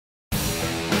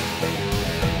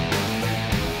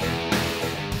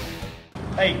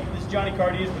Hey, this is Johnny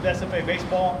Cardenas with SFA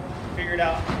Baseball. Figure it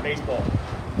out baseball.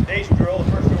 Today's drill,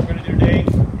 the first drill we're going to do today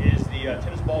is the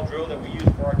tennis ball drill that we use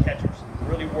for our catchers.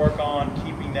 Really work on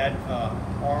keeping that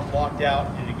arm locked out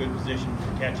in a good position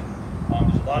for catching.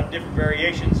 There's a lot of different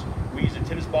variations. We use a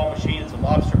tennis ball machine. It's a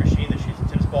lobster machine that shoots the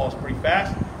tennis balls pretty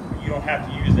fast, but you don't have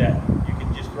to use that. You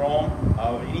can just throw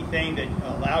them anything that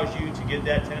allows you to get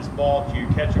that tennis ball to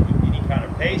your catcher with any kind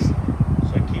of pace,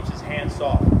 so it keeps his hands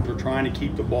soft. We're trying to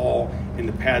keep the ball in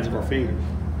the pads of our fingers.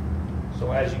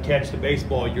 So as you catch the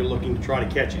baseball, you're looking to try to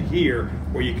catch it here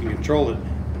where you can control it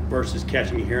versus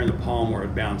catching it here in the palm where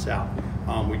it bounces out.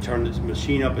 We turn this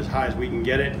machine up as high as we can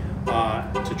get it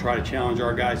to try to challenge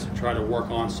our guys to try to work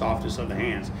on softness of the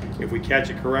hands. If we catch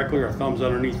it correctly, our thumb's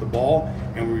underneath the ball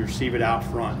and we receive it out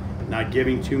front. Not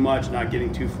giving too much, not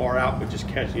getting too far out, but just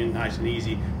catching it nice and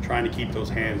easy, trying to keep those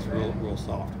hands real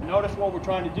soft. Notice what we're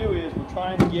trying to do is we're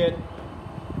trying to get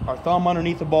our thumb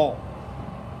underneath the ball.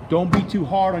 Don't be too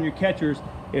hard on your catchers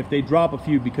if they drop a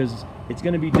few, because it's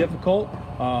going to be difficult.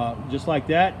 Just like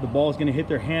that, the ball is going to hit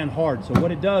their hand hard. So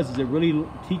what it does is it really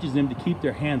teaches them to keep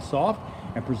their hand soft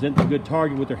and present a good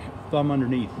target with their thumb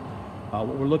underneath. What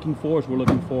we're looking for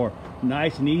is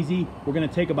nice and easy. We're going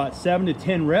to take about 7 to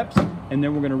 10 reps, and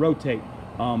then we're going to rotate.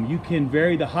 You can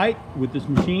vary the height with this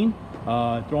machine,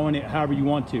 throwing it however you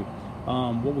want to.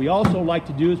 What we also like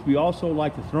to do is we also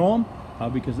like to throw them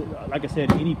because, like I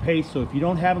said, any pace. So if you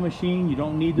don't have a machine, you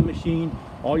don't need the machine.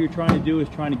 All you're trying to do is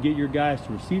trying to get your guys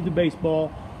to receive the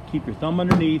baseball, keep your thumb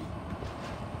underneath,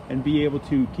 and be able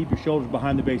to keep your shoulders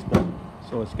behind the baseball.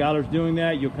 So as Skylar's doing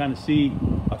that, you'll kind of see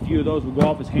a few of those will go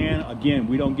off his hand. Again,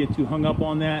 we don't get too hung up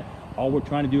on that. All we're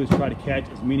trying to do is try to catch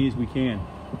as many as we can.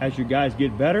 As your guys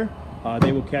get better,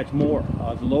 they will catch more.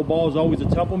 The low ball is always a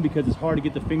tough one because it's hard to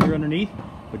get the finger underneath,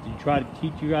 but you try to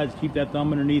teach you guys to keep that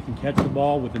thumb underneath and catch the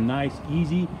ball with a nice,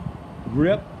 easy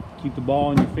grip. Keep the ball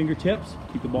on your fingertips,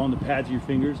 keep the ball on the pads of your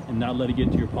fingers, and not let it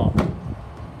get to your palm.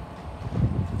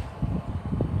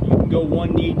 You can go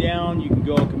one knee down, you can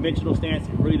go a conventional stance.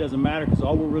 It really doesn't matter, because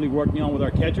all we're really working on with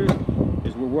our catchers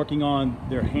is we're working on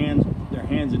their hands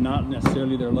and not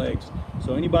necessarily their legs.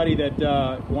 So anybody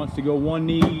that wants to go one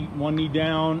knee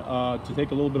down to take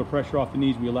a little bit of pressure off the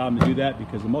knees, we allow them to do that,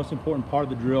 because the most important part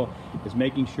of the drill is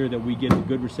making sure that we get a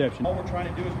good reception. All we're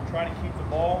trying to do is we're trying to keep the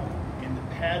ball in the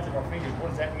pads of our fingers. What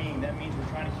does that mean? That means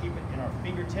we're trying to keep it in our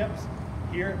fingertips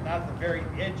here, not at the very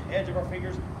edge of our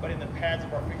fingers, but in the pads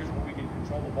of our fingers where we can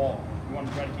control the ball. We want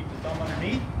to try to keep the thumb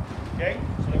underneath, okay,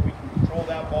 so that we can control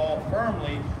that ball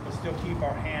firmly, but still keep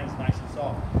our hands nice and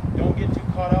soft. Don't get too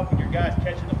caught up when your guys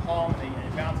catching the palm and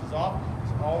it bounces off.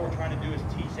 So all we're trying to do is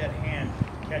teach that hand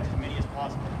to catch as many as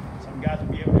possible. Some guys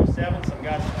will be able to do 7, some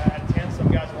guys out of 10, some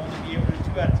guys will only be able to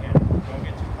do 2 out of 10. Don't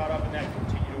get too caught up in that.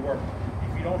 Continue to work.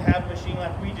 If you don't have a machine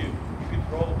like we do, you can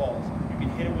throw the balls. You can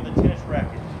hit it with a tennis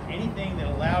racket. Anything that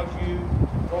allows you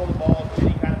to throw the ball at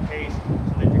any kind of pace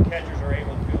so that your catchers are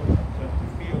able to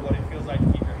feel what it feels like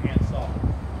to keep your hands soft.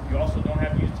 You also don't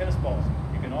have to use tennis balls.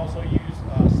 You can also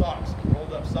use socks,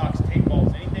 rolled up socks, tape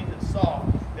balls, anything that's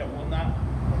soft that will not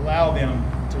allow them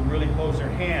to really close their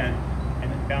hand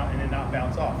and then not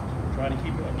bounce off. So we're trying to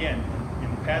keep it, again, in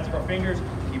the pads of our fingers,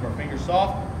 keep our fingers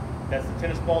soft. That's the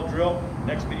tennis ball drill.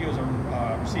 Next video is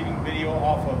a receiving video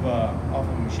off of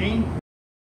a machine.